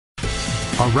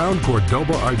Around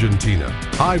Cordoba, Argentina,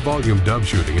 high-volume dove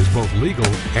shooting is both legal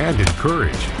and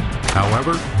encouraged.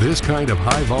 However, this kind of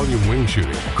high-volume wing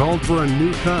shooting called for a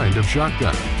new kind of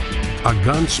shotgun. A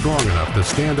gun strong enough to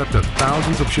stand up to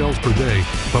thousands of shells per day,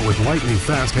 but with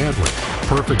lightning-fast handling,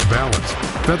 perfect balance,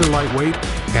 feather lightweight,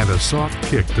 and a soft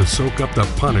kick to soak up the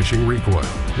punishing recoil.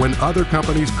 When other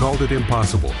companies called it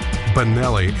impossible,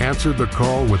 Benelli answered the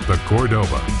call with the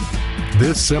Cordoba.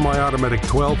 This semi-automatic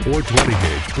 12 or 20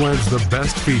 gauge blends the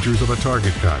best features of a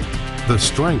target gun, the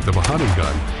strength of a hunting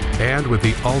gun, and with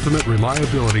the ultimate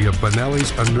reliability of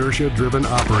Benelli's inertia-driven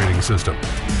operating system.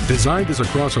 Designed as a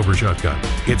crossover shotgun,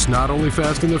 it's not only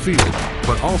fast in the field,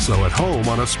 but also at home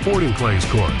on a sporting clays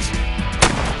course.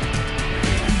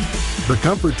 The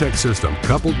ComfortTech system,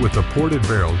 coupled with the ported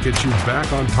barrel, gets you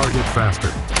back on target faster.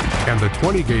 And the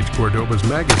 20 gauge Cordoba's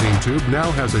magazine tube now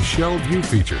has a shell view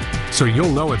feature, so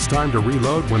you'll know it's time to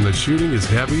reload when the shooting is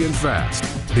heavy and fast.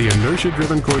 The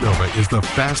inertia-driven Cordoba is the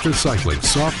fastest cycling,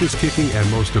 softest kicking, and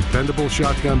most dependable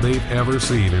shotgun they've ever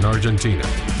seen in Argentina.